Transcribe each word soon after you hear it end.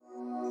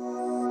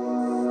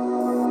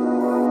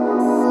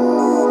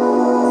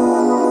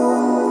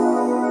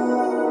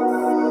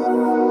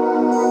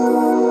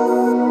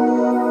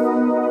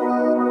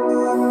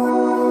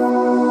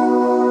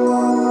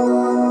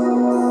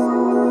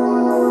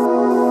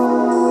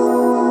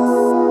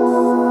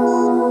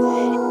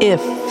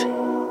If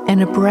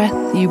in a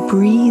breath you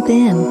breathe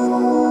in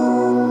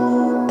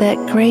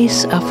that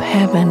grace of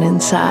heaven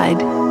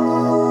inside,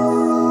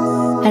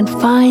 and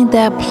find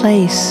that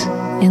place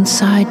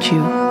inside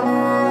you,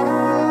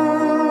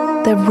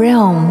 the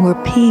realm where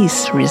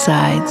peace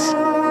resides.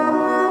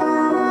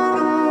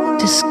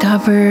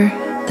 Discover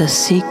the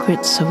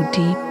secret so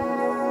deep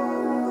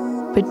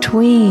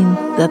between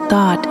the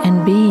thought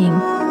and being,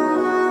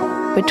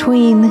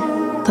 between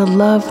the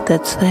love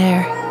that's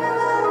there.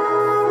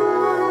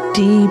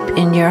 Deep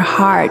in your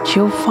heart,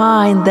 you'll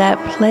find that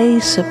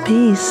place of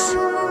peace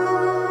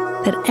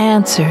that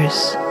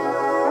answers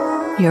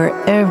your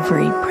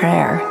every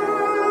prayer.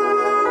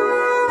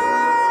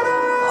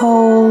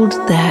 Hold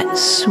that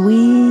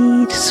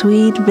sweet,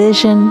 sweet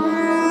vision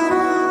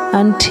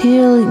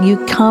until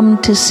you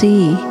come to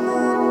see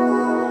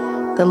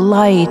the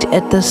light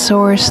at the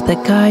source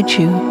that guides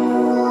you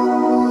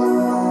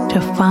to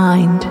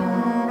find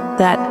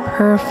that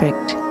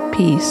perfect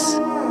peace.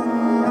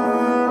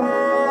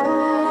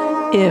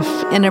 If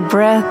in a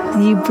breath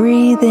you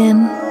breathe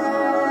in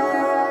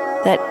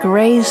that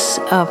grace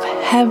of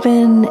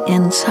heaven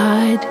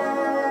inside,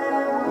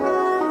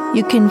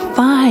 you can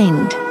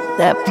find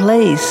that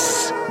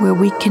place where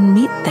we can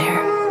meet there,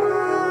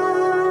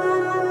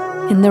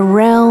 in the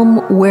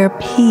realm where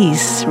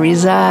peace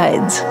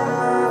resides.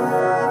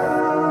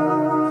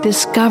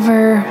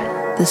 Discover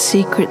the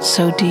secret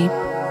so deep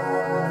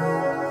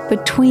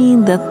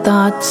between the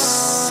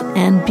thoughts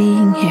and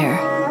being here.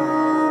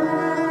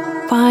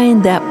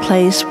 Find that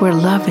place where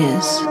love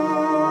is.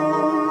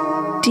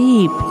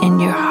 Deep in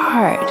your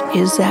heart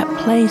is that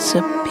place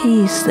of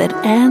peace that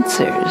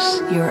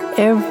answers your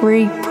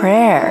every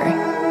prayer.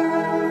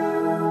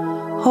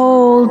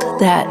 Hold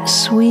that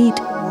sweet,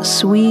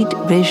 sweet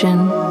vision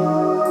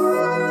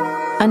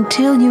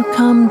until you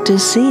come to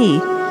see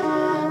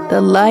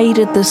the light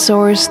at the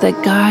source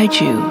that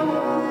guides you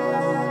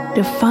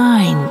to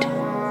find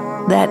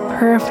that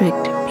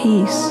perfect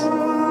peace.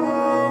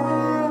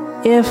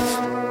 If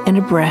in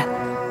a breath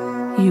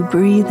you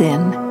breathe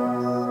in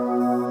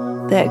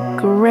that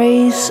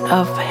grace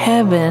of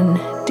heaven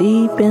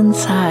deep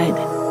inside,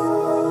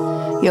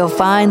 you'll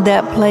find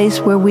that place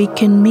where we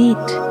can meet,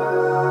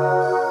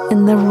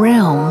 in the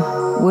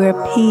realm where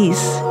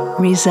peace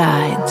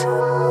resides.